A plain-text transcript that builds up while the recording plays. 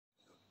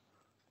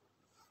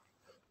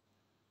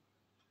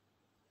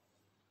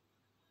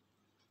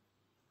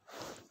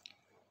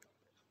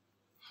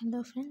Hello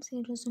friends,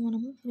 ఈరోజు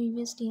మనము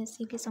previous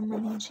డిఎస్సికి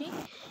సంబంధించి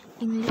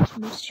ఇంగ్లీష్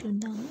బిట్స్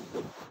చూద్దాము.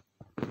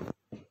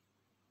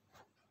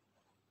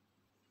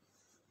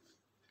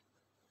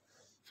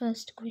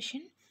 First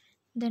question,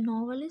 the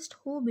novelist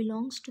who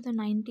belongs to the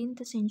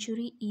 19th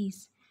century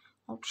is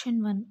option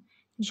 1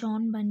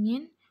 John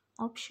Bunyan,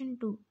 option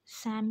 2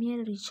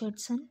 Samuel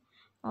Richardson,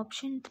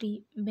 option 3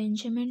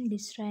 Benjamin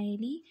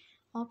డిస్రాయలీ,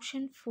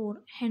 option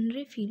 4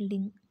 henry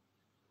fielding.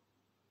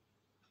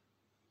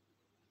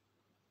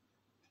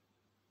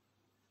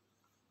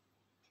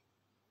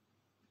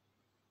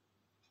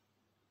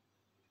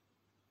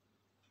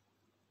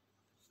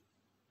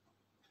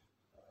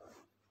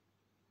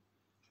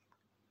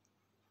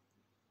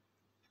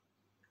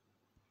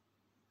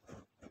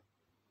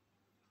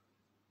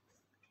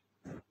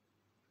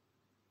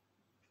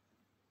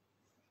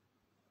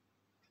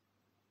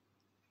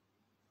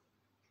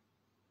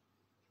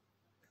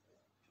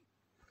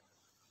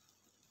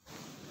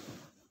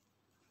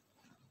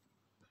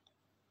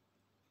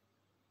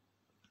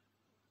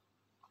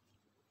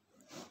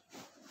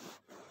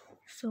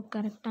 So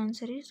correct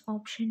answer is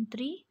option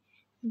 3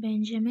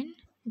 Benjamin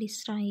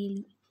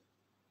Disraeli.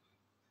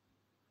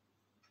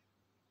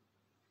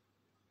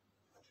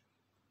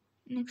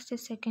 Next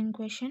is second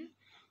question.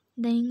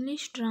 The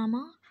English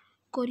drama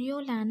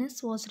Coriolanus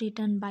was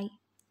written by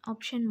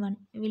option 1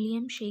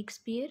 William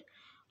Shakespeare,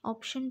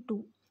 option 2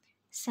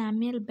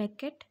 Samuel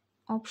Beckett,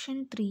 option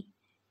 3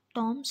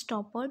 Tom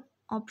Stoppard,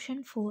 option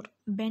 4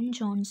 Ben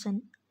Jonson.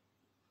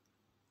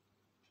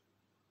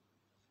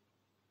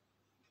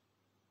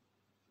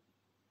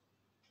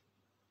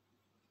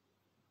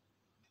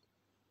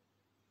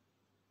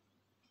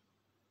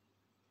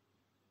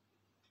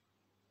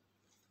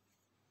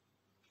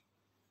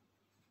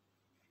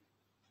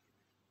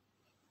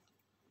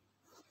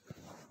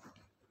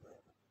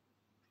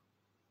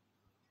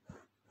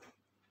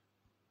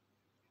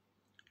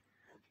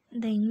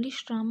 The English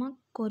drama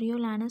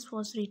Coriolanus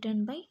was written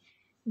by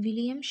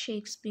William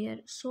Shakespeare.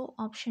 So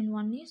option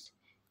 1 is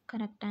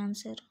correct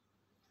answer.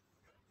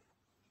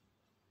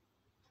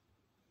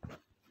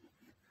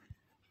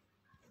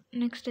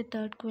 Next, the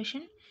third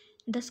question.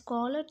 The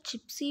Scholar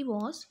Gypsy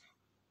was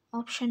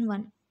option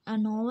 1 a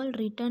novel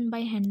written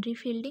by Henry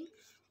Fielding,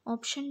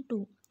 option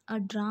 2 a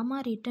drama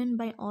written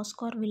by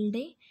Oscar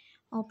Wilde,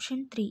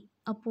 option 3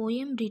 a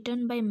poem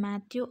written by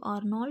Matthew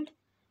Arnold,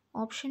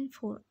 option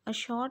 4 a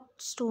short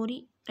story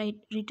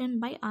written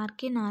by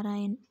R.K.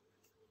 Narayan.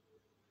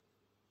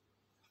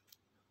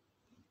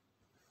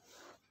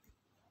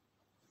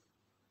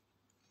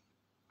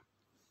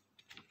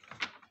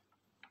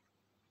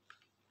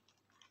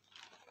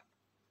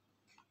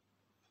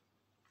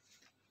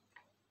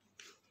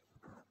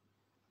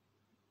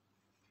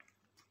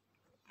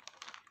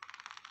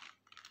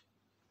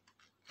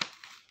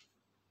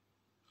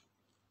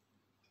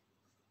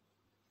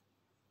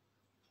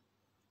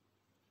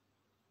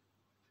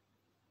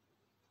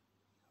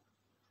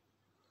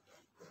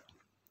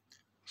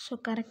 So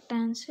correct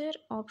answer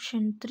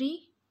option 3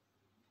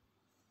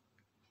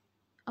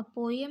 a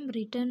poem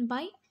written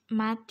by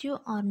Matthew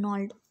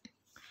Arnold.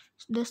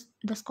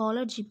 The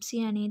Scholar Gypsy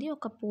అనేది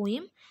ఒక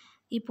poem.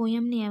 ఈ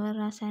పోయంని ఎవరు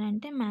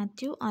రాశారంటే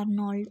Matthew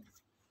Arnold.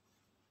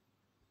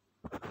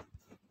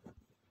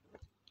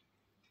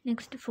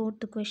 Next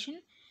fourth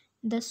question.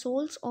 The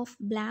souls of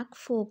black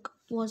folk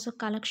was a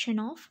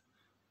collection of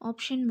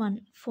option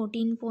 1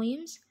 14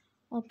 poems,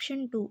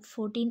 option 2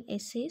 14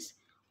 essays,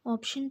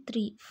 option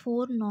 3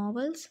 4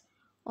 novels,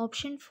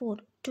 option 4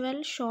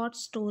 12 short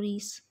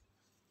stories.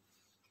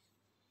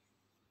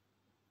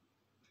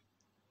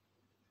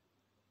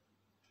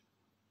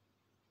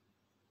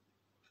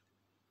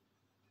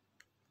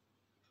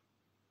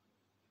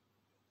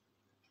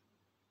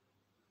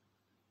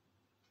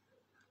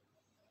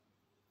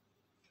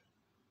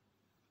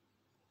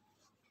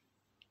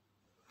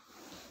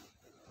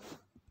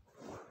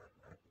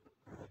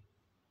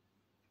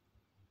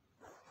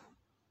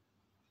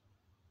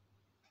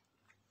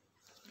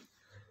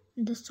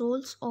 The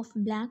Souls of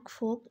Black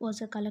Folk was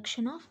a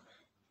collection of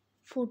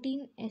 14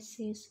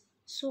 essays.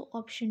 So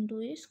option 2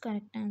 is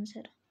correct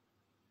answer.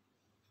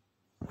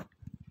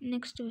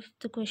 Next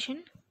fifth question.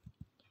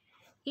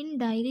 In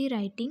diary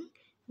writing,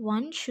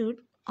 one should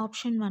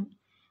option 1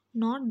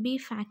 not be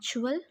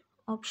factual,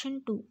 option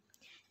 2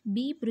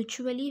 be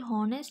brutally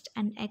honest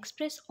and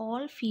express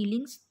all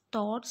feelings,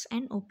 thoughts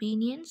and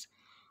opinions,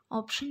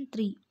 option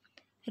 3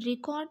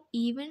 record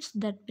events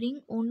that bring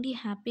only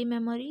happy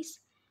memories,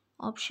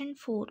 option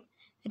 4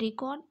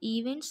 record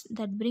events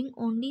that bring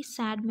only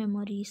sad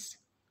memories.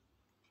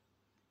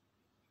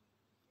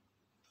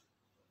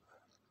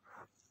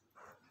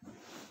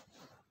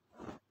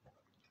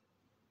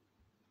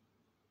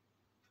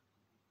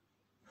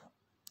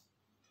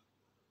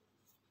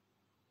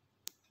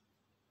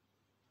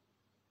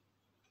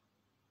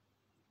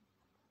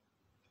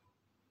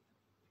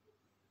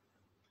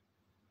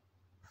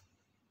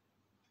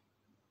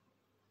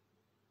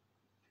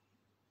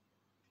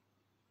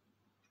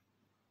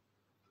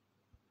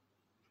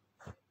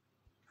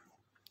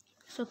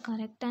 So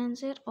correct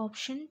answer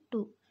option 2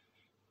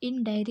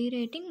 In diary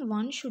writing,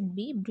 one should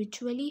be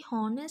brutally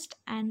honest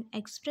and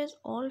express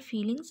all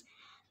feelings,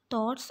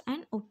 thoughts,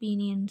 and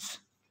opinions.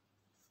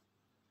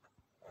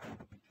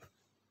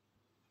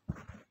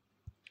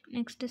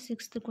 Next,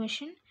 sixth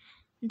question.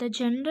 The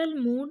general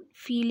mood,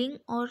 feeling,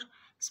 or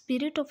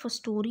spirit of a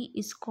story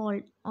is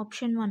called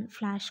option 1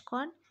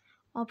 flashcard,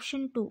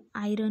 option 2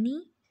 irony,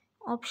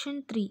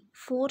 option 3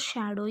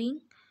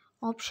 foreshadowing,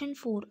 option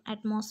 4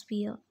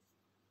 atmosphere.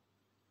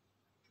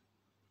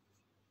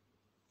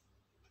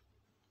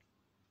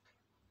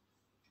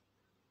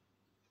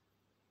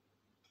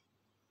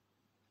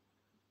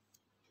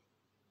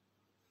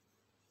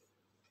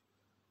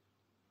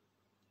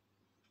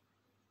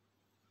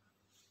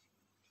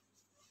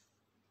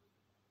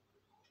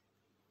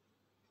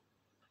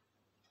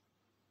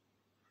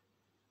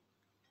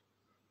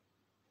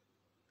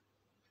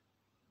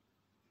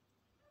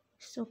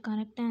 So,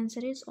 correct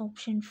answer is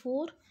option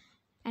 4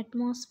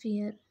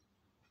 atmosphere.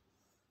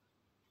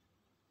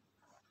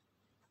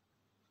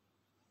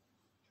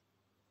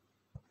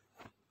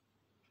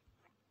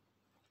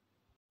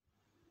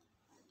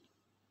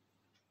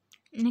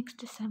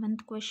 Next,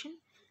 seventh question.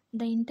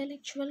 The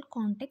intellectual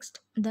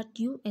context that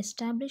you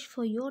establish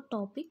for your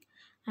topic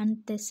and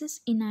thesis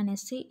in an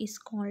essay is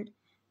called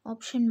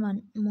option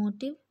 1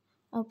 motive,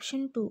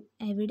 option 2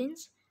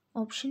 evidence,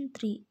 option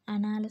 3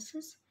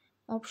 analysis,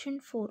 option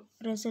 4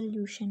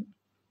 resolution.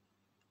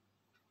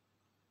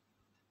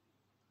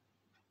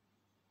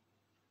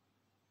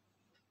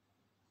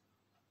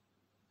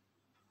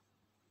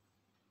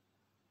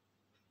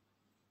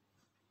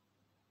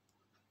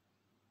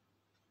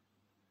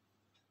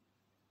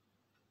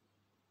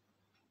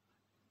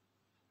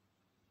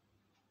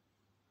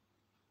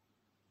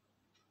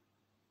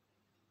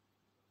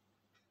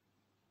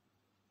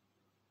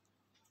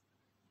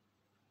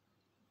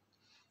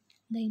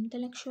 The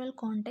intellectual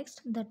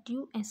context that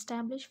you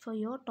establish for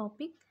your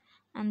topic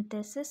and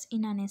thesis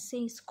in an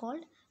essay is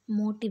called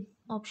motive.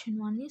 Option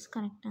 1 is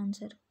correct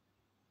answer.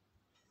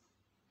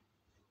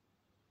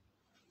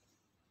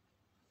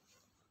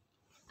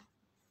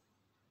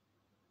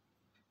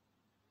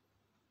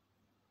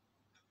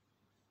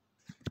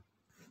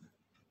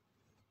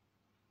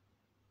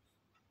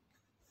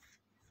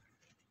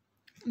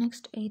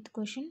 Next, eighth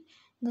question.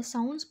 The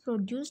sounds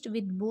produced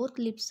with both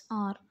lips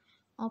are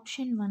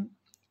option 1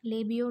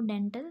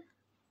 labiodental,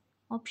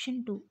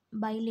 option 2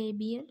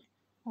 bilabial,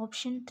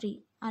 option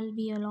 3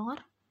 alveolar,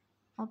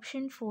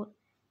 option 4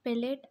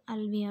 palate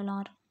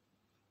alveolar.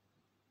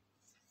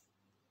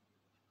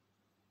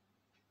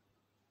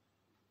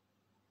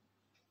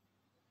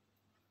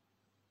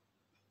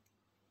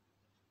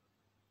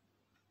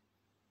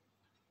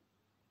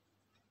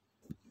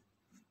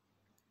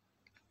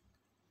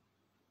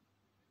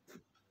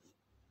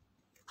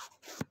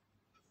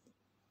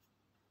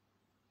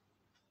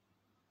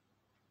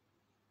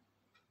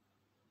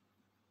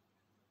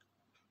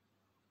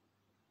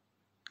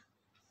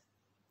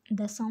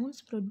 The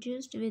sounds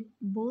produced with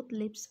both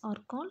lips are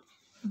called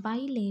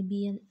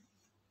bilabial.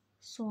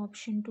 So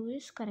option 2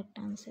 is correct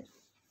answer.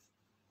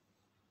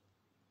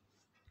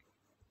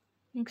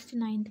 Next,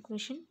 ninth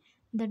question.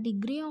 The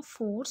degree of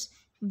force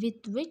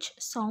with which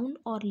sound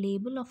or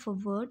label of a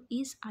word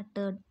is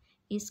uttered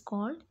is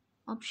called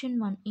option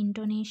 1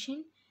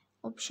 intonation,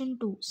 option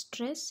 2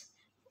 stress,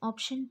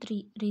 option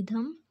 3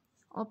 rhythm,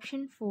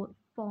 option 4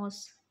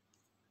 pause.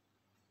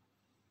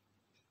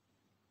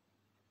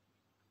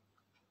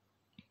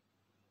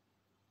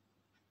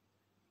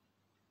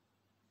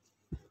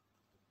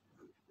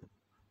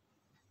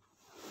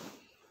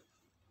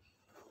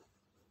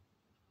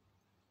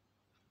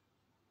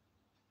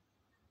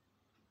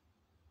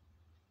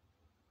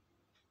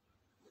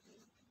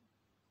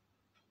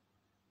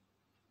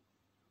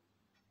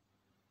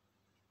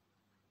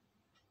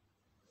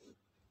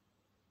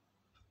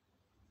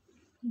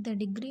 The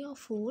degree of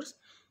force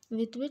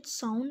with which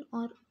sound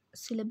or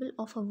syllable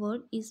of a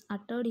word is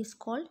uttered is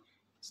called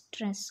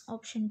stress.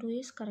 Option 2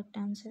 is correct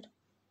answer.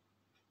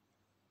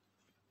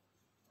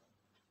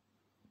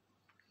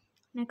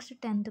 Next,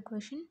 10th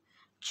question.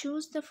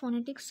 Choose the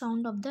phonetic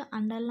sound of the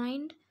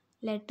underlined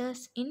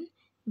letters in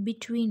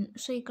between.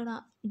 So ఇక్కడ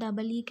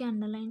double ఈకి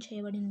underline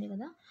చేయబడింది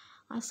కదా,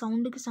 ఆ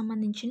సౌండ్కి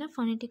సంబంధించిన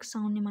phonetic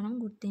సౌండ్ని మనం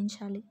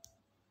గుర్తించాలి.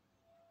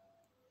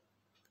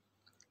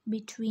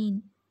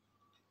 Between,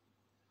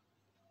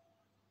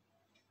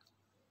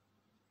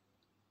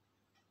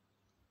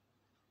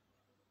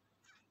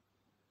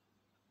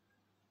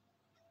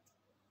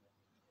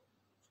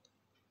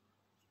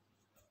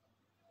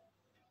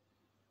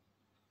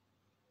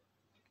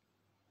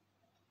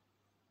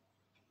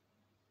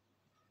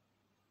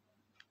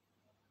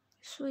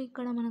 so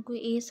ఇక్కడ మనకు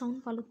ఏ సౌండ్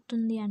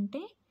పలుకుతుంది అంటే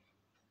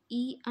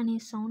ఈ అనే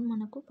సౌండ్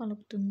మనకు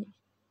పలుకుతుంది.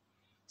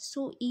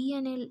 సో ఈ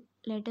అనే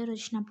లెటర్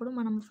వచ్చినప్పుడు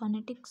మనం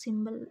ఫొనెటిక్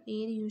సింబల్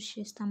ఏది యూజ్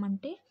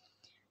చేస్తామంటే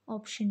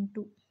option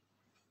 2.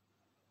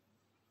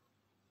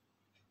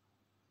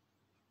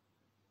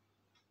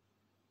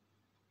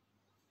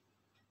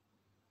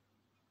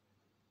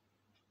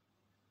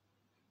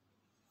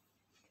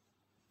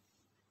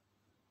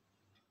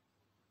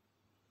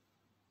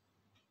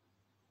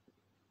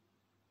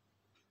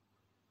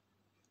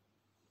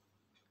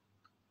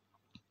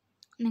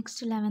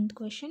 Next 11th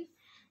question.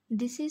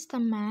 This is the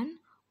man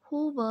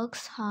who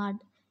works hard.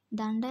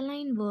 The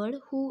underlined word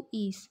who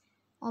is.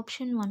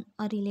 Option 1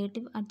 a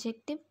relative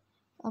adjective.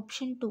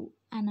 Option 2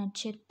 an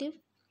adjective.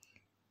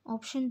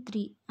 Option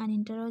 3 an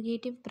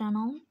interrogative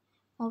pronoun.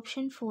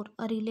 Option 4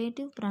 a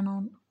relative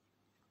pronoun.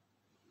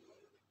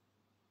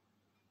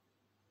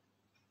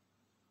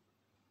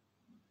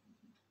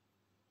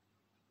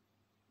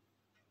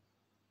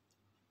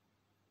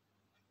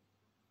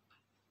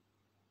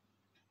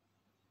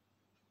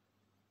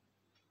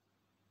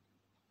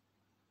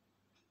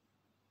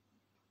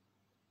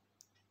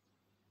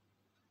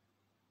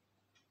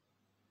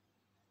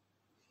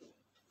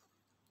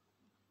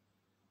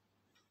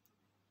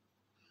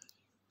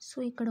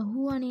 So ఇక్కడ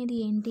who అనేది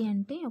ఏంటి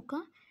అంటే ఒక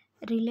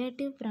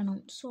relative pronoun.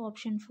 So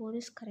option 4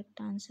 is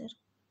correct answer.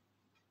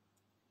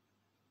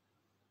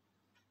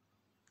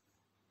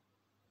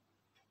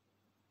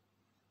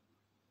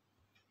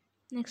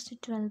 Next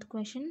 12th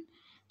question.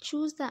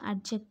 Choose the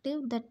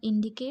adjective that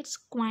indicates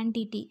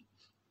quantity.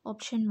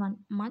 Option 1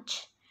 much.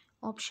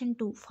 Option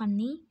 2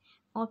 funny.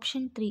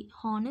 Option 3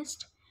 honest.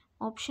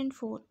 Option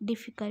 4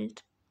 difficult.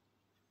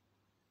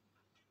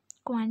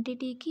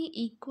 క్వాంటిటీకి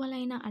equal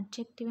అయిన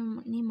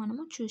అడ్జెక్టివ్ని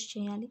మనము చూస్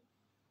చేయాలి.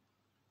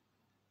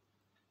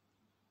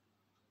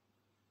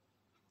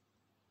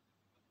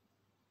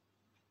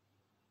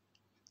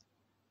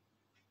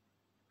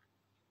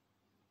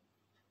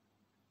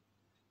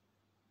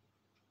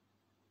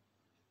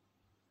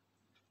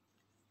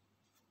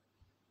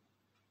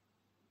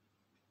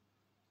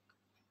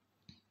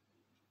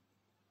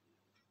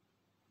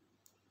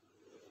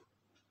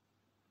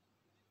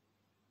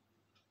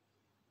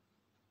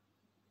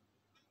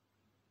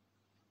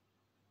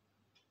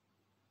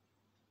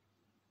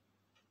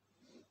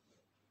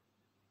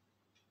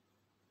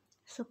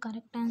 So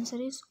correct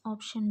answer is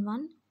option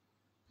 1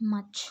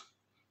 much.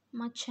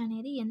 Much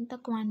అనేది ఎంత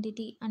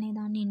quantity అనే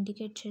దాన్ని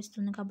indicate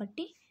చేస్తుంది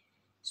కాబట్టి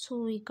సో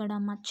ఇక్కడ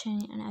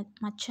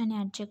మచ్ అనే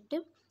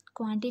అడ్జెక్టివ్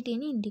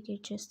క్వాంటిటీని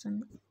ఇండికేట్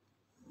చేస్తుంది.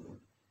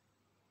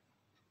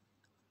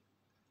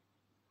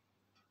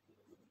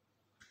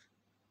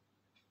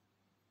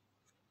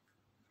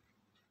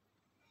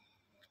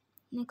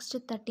 Next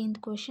 13th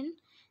question.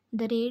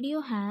 The radio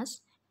has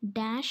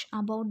dash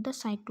about the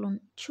cyclone.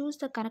 Choose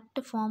the correct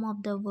form of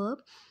the verb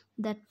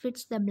that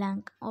fits the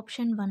blank.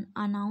 Option 1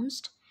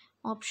 announced.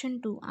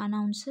 Option 2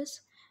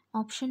 announces.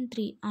 Option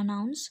 3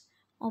 announce.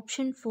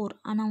 Option 4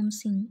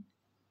 announcing.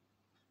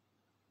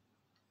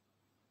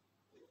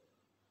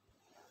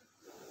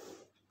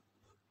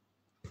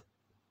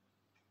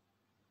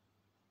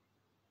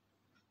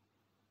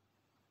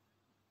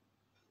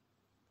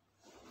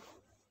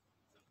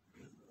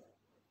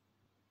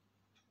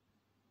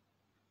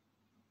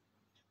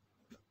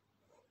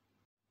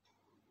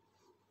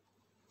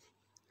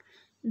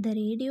 The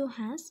radio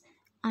has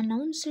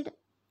announced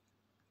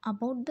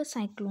about the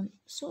cyclone.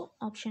 So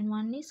option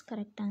 1 is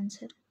correct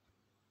answer.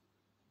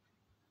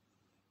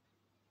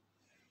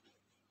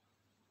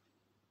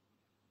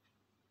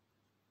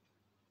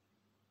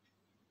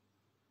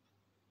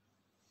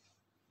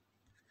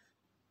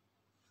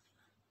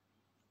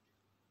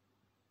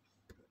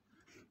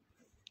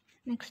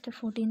 Next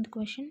 14th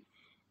question.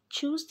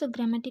 Choose the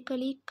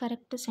grammatically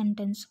correct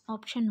sentence.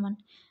 Option 1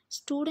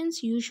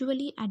 students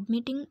usually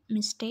admitting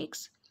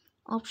mistakes.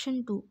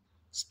 Option 2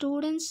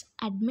 students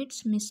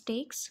admits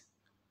mistakes.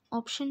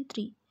 Option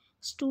 3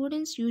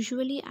 students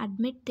usually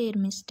admit their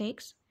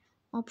mistakes.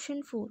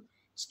 Option 4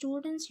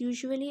 students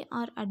usually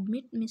are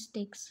admit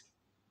mistakes.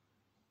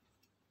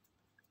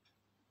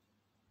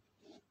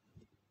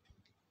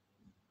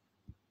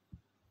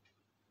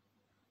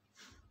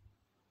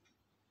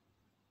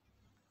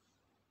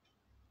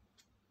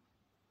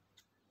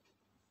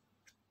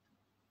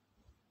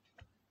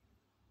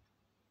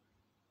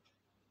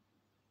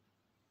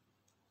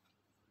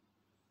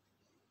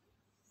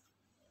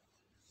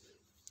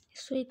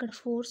 So ఇక్కడ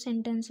 4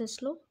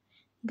 సెంటెన్సెస్లో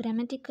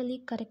grammatically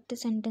correct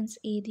sentence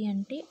ఏది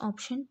అంటే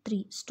option 3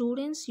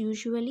 students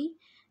usually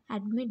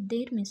admit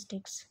there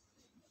mistakes.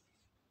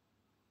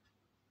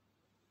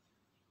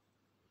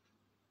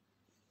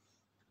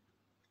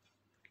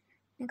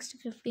 Next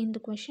 15th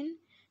question.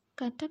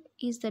 Cuttack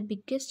is the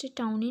biggest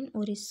town in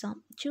Orissa.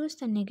 Choose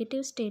the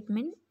negative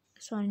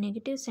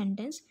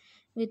sentence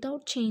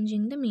without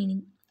changing the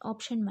meaning.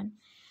 Option 1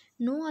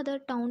 no other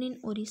town in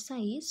Orissa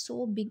is so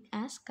big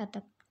as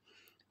Cuttack.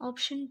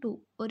 Option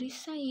 2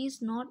 Orissa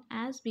is not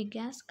as big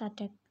as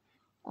Cuttack.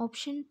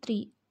 Option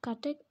 3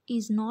 Cuttack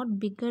is not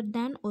bigger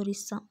than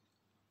Orissa.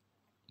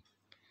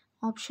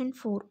 Option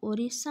 4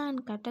 Orissa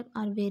and Cuttack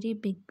are very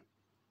big.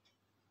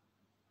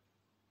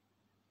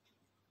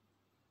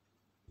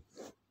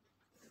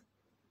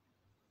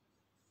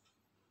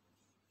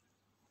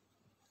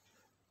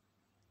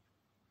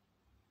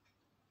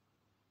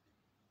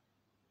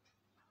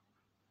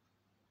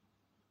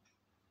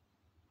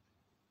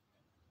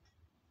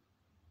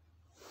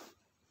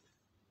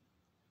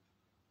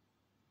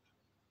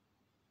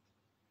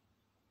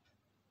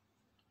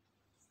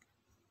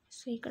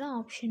 So ఇక్కడ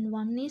option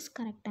 1 is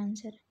correct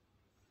answer.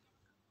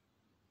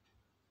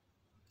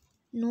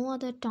 No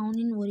other town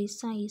in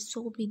Orissa is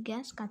so big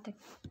as Cuttack.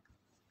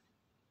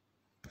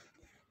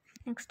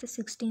 Next,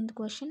 16th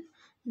question.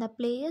 The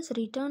players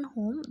return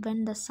home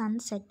when the sun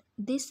set.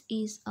 This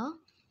is a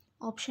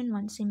option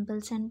 1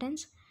 simple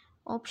sentence,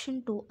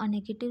 option 2 a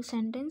negative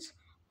sentence,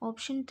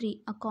 option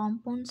 3 a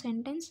compound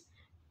sentence,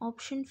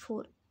 option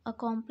 4 a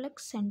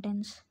complex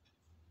sentence.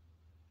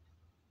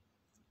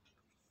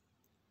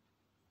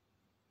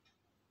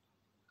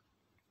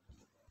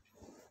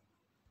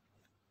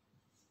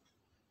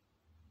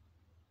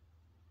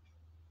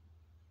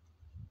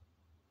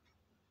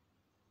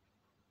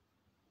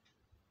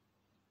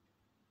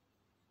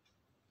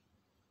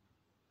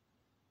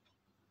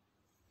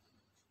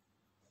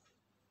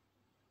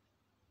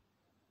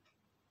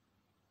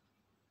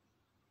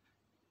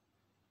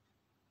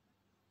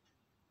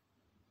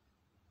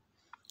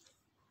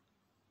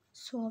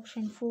 So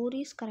option 4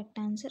 is correct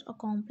answer, a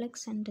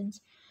complex sentence.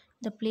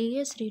 The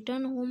players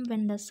return home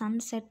when the sun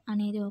set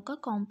అనేది ఒక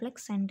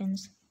complex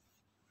sentence.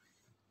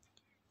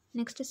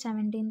 Next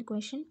 17th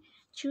question.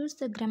 Choose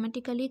the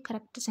grammatically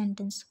correct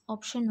sentence.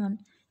 Option 1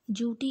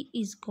 duty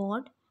is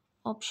God.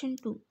 Option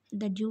 2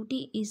 the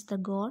duty is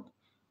the God.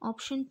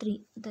 Option 3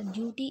 the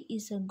duty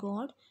is a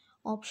God.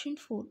 Option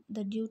 4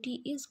 the duty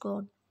is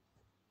God.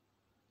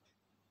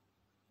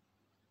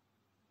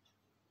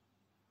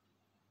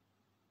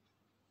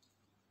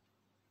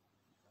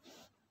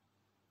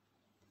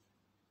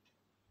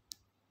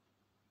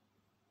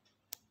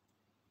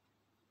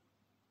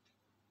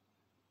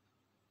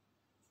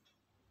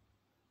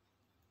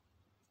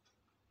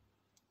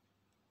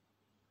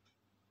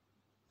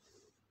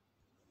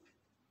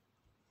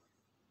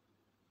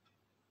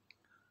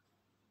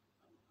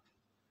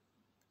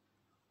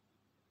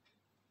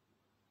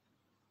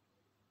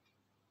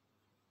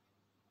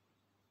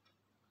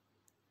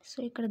 So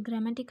ఇక్కడ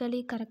grammatically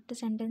correct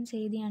sentence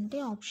ఏది అంటే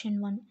option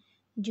 1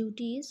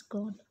 duty is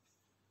God.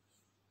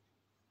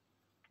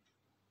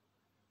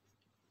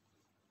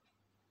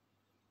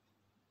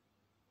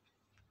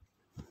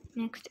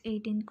 Next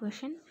 18th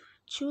question.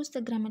 Choose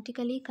the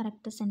grammatically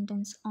correct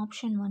sentence.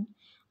 Option 1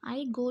 I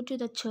go to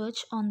the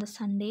church on the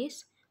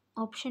Sundays.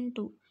 Option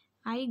 2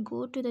 I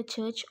go to the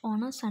church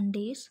on a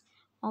Sundays.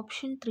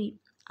 Option 3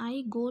 I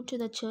go to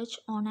the church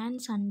on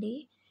an Sunday.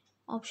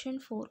 Option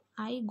 4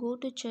 I go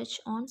to church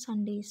on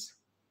Sundays.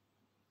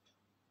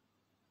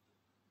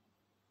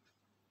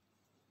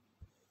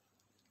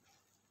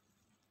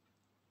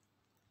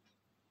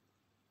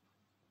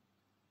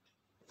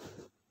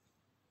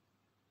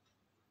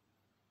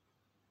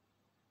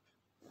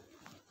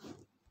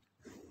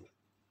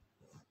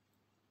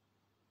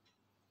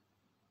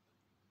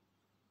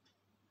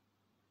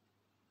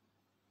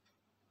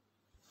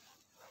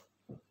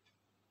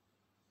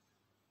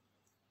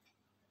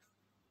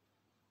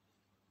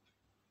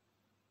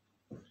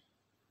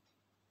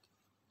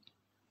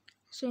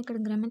 So ఇక్కడ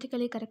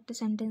grammatically correct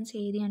sentence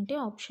ఏది అంటే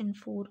option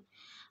 4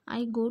 I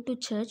go to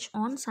church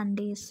on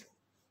Sundays.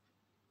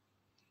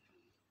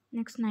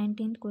 Next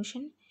 19th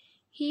question.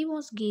 He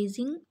was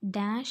gauging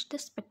dash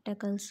the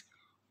spectacles.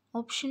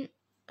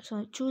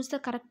 Choose the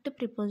correct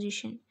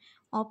preposition.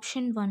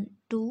 Option 1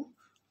 to,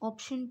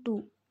 option 2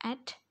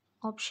 at,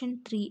 option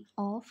 3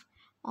 of,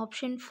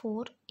 option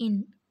 4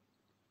 in.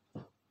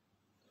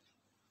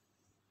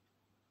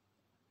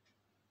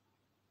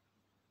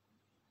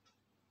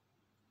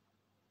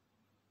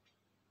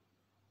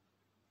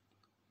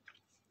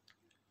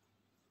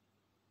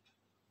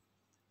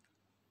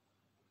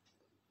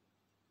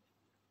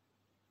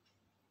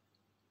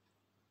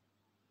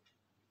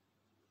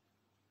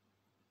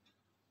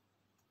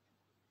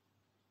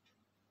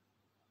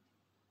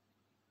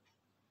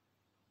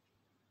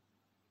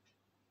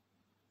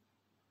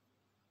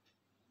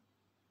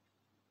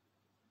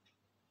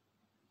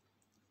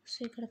 So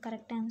ఇక్కడ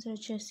correct answer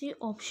వచ్చేసి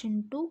option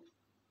 2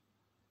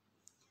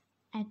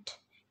 at.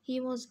 He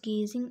was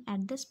gauging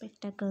at the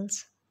spectacles.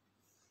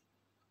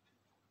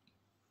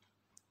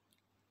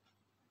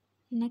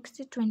 Next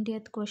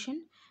 20th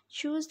question.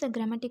 Choose the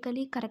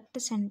grammatically correct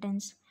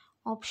sentence.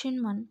 Option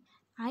 1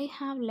 I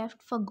have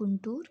left for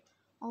Guntur.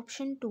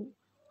 Option 2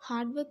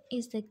 hard work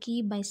is the key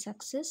by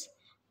success.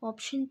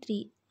 Option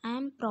 3 I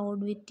am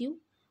proud with you.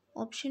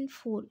 Option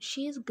 4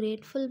 she is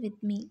grateful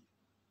with me.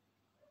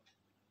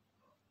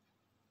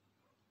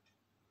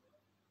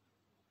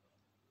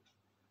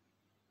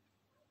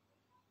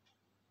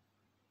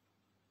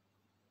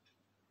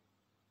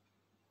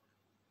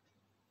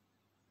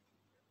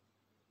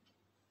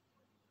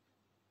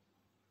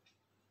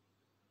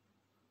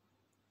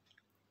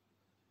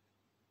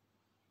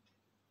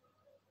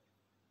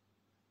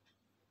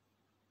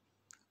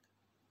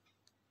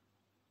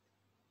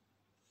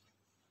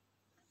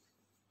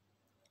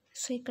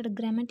 So ఇక్కడ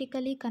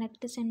grammatically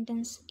correct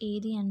sentence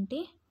ఏది అంటే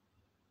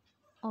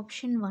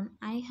option 1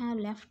 I have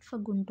left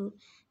for Guntur.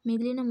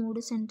 మిగిలిన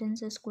 3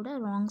 sentences కూడా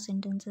wrong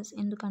sentences.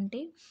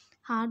 ఎందుకంటే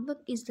hard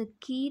work is the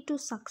key to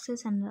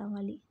success అని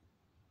రావాలి.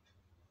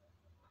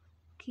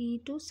 Key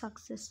to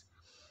success.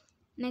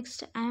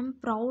 Next I'm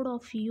proud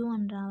of you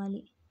అని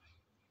రావాలి.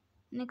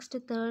 Next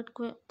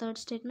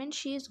third statement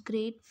she is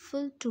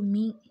grateful to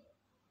me.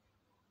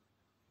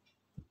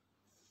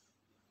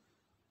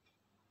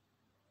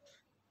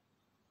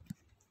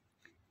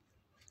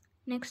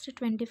 Next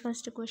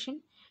 21st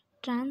question.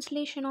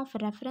 Translation of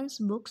reference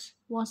books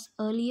was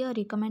earlier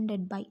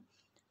recommended by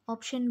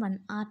option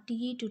 1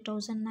 RTE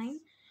 2009,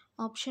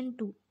 option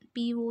 2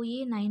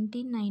 POA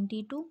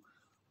 1992,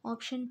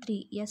 option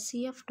 3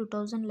 SCF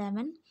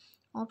 2011,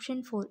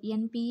 option 4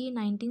 NPA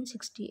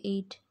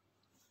 1968.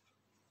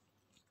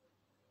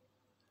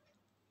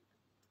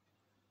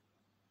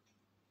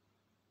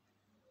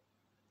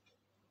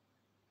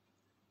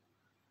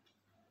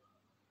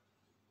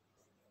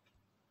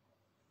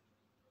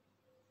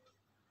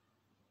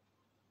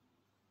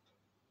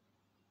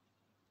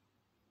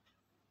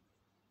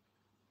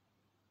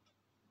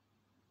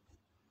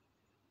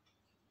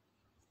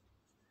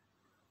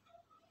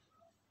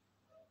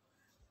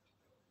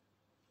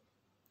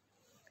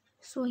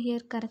 So here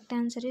correct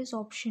answer is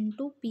option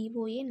 2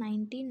 POA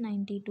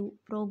 1992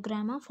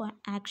 Programmer for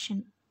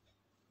Action.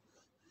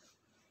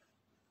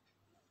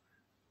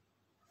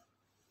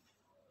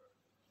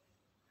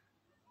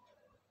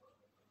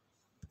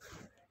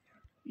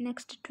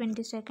 Next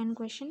 22nd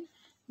question.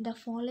 The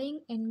following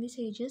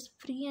envisages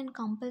free and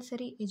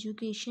compulsory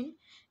education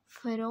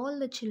for all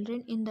the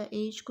children in the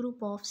age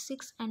group of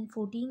 6 and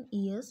 14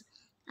 years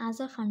as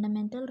a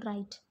fundamental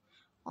right.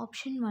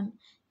 Option 1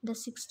 the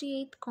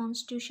 68th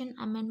Constitution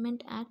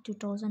Amendment Act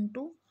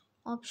 2002,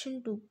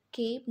 option 2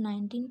 CABE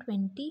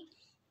 1920,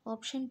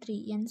 option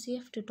 3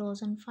 NCF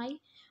 2005,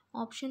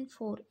 option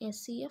 4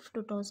 SCF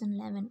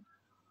 2011.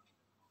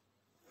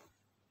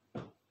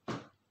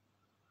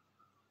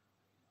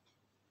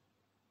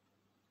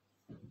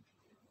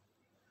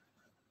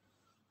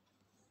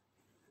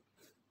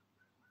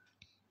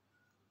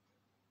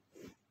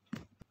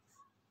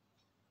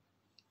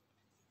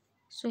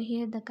 So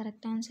here the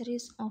correct answer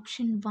is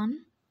option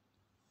 1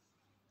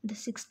 the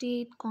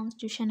 68th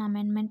Constitution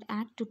Amendment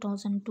Act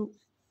 2002.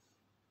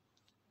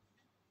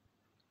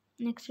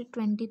 Next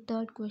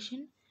 23rd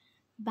question.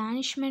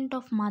 Banishment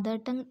of mother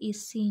tongue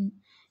is seen.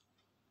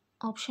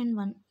 Option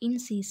 1 in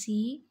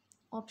CCE,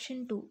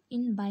 option 2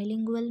 in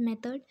bilingual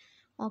method,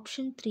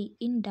 option 3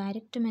 in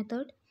direct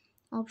method,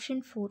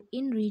 option 4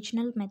 in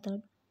regional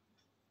method.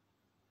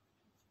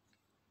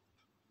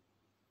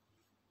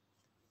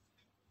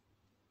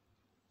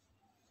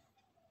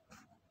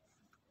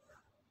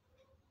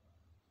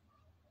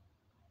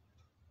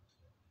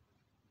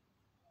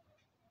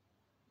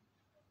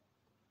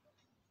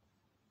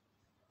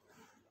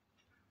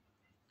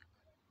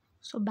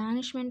 So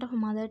banishment of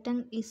mother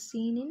tongue is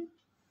seen in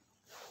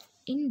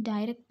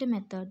indirect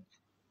method.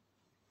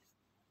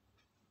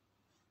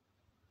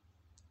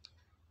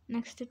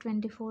 Next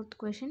 24th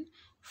question.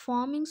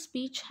 Forming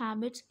speech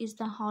habits is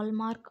the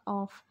hallmark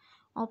of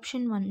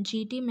option 1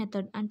 GT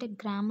method and a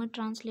grammar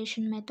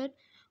translation method,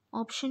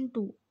 option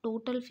 2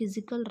 total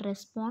physical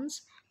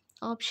response,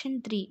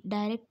 option 3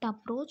 direct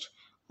approach,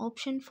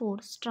 option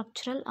 4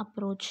 structural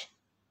approach.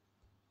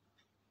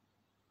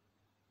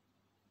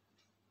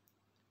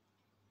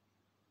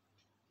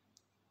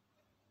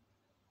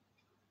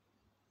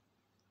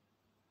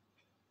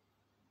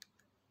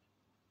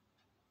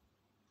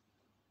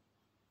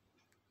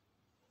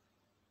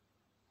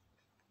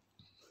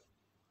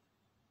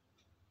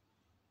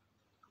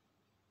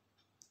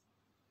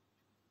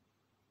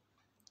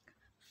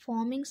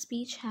 Forming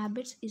speech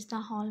habits is the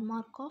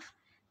hallmark of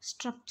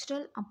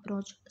structural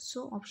approach.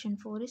 So option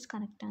 4 is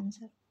correct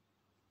answer.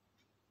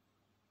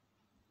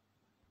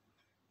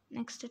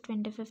 Next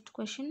 25th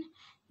question.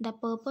 The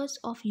purpose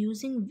of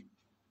using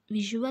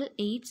visual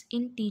aids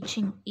in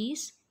teaching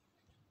is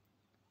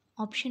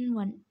option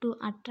 1 to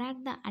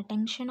attract the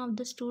attention of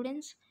the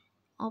students,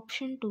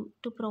 option 2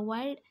 to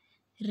provide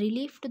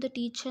relief to the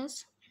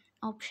teachers,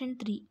 option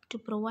 3 to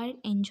provide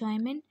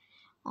enjoyment,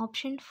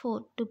 option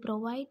 4 to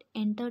provide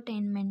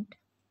entertainment.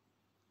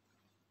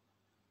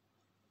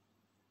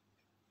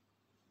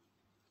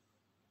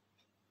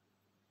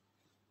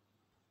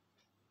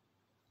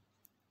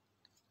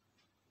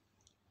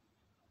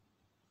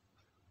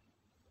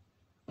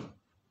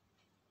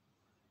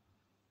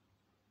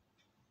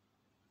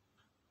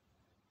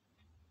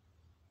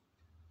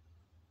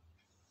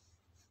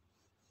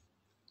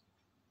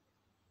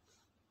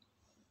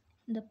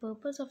 The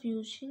purpose of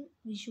using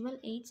visual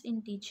aids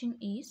in teaching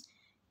is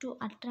to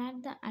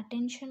attract the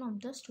attention of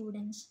the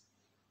students.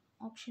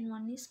 Option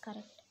 1 is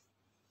correct.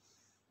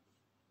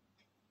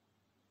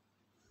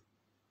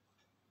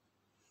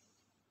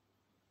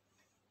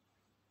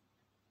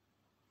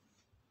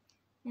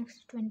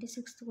 Next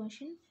 26th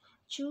question.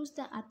 Choose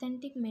the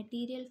authentic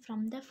material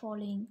from the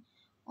following.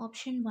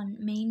 Option 1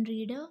 main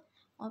reader,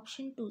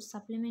 option 2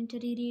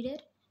 supplementary reader,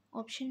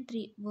 option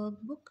 3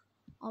 workbook,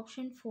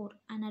 option 4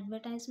 an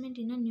advertisement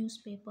in a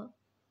newspaper.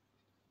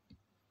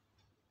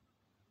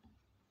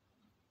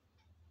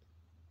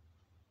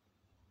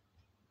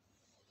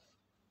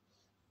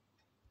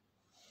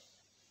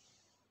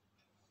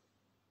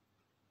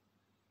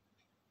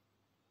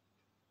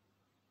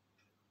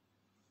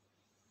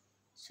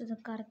 So the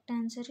correct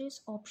answer is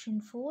option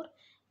 4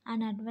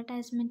 an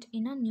advertisement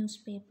in a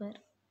newspaper.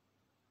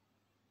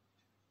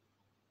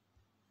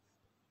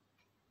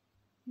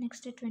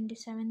 Next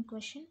 27th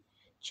question.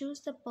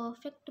 Choose the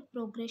perfect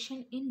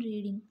progression in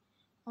reading.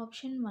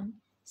 Option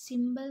 1,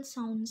 symbol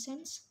sound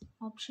sense.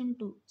 Option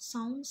 2,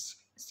 sounds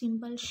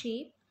symbol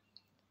shape.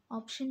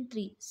 Option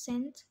 3,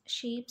 sense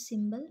shape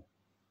symbol.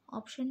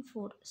 Option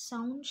 4,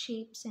 sound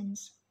shape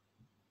sense.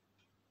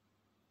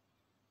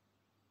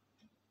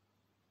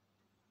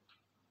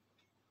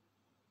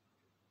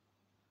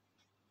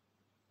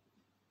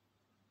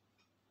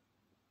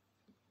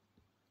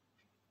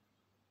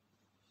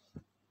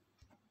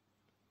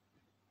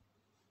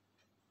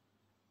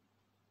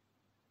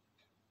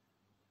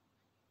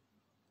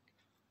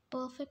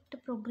 Perfect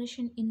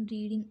progression in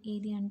reading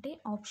ఏది అంటే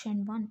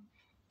option 1,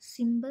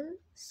 symbol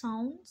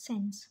sound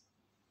sense.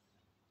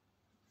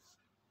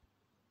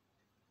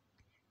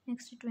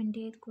 Next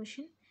 28th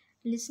question.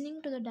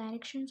 Listening to the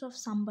directions of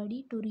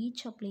somebody to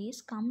reach a place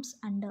comes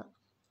under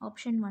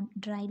option 1,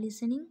 dry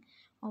listening.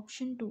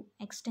 Option 2,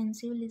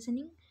 extensive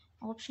listening.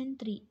 Option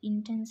 3,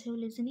 intensive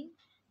listening.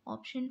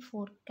 Option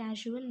 4,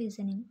 casual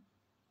listening.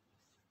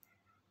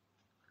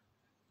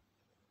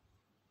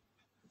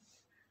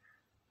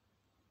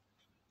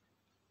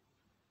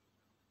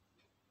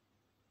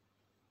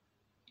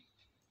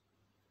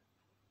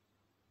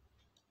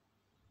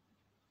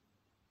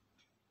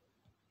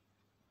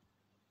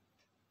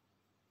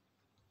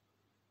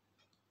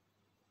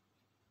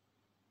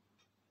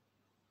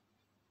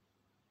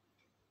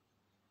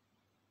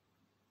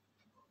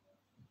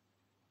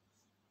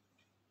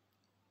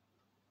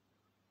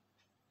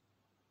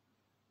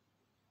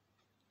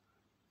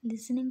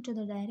 Listening to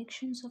the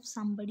directions of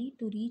somebody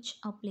to reach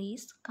a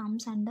place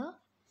comes under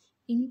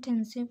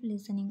intensive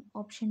listening.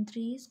 Option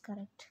 3 is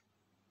correct.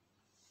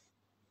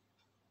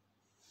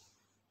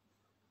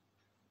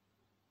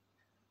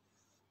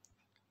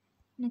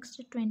 Next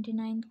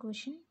 29th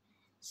question.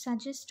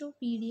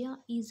 Suggestopedia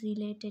is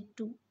related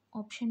to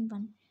option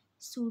 1,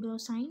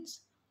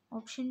 pseudoscience.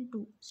 Option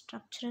 2,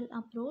 structural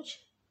approach.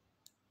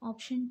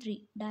 Option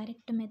 3,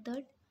 direct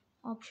method.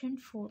 Option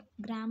 4,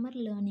 grammar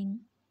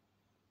learning.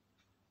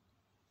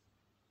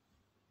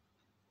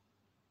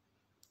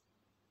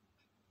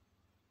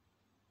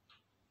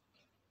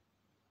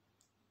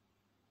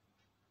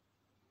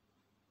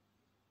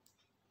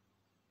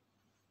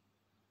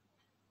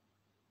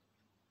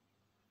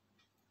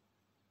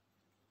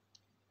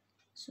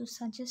 So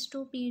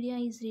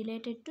Suggestopedia is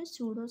related to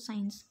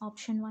pseudoscience.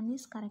 Option 1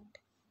 is correct.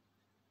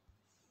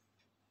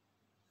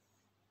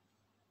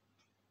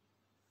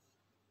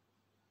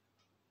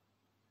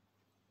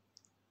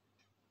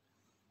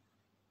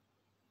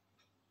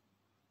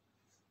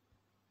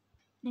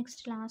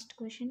 Next last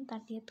question,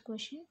 30th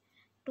question.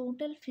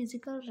 Total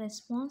physical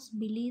response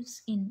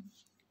believes in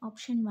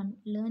option 1,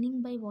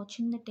 learning by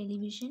watching the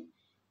television.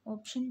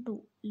 Option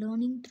 2,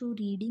 learning through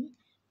reading.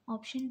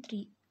 Option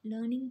 3,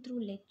 learning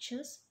through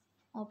lectures.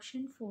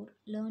 Option 4,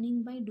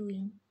 learning by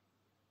doing.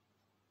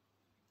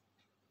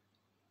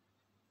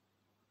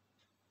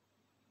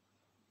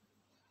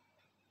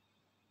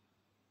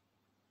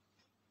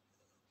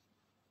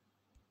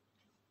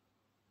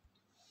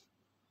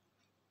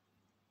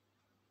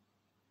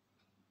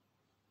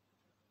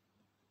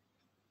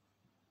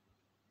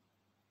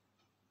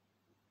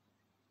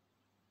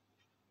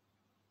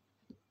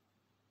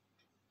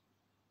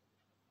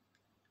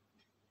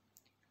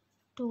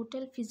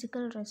 Total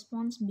physical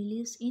response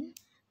believes in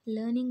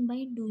learning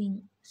by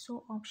doing.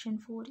 So option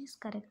 4 is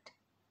correct.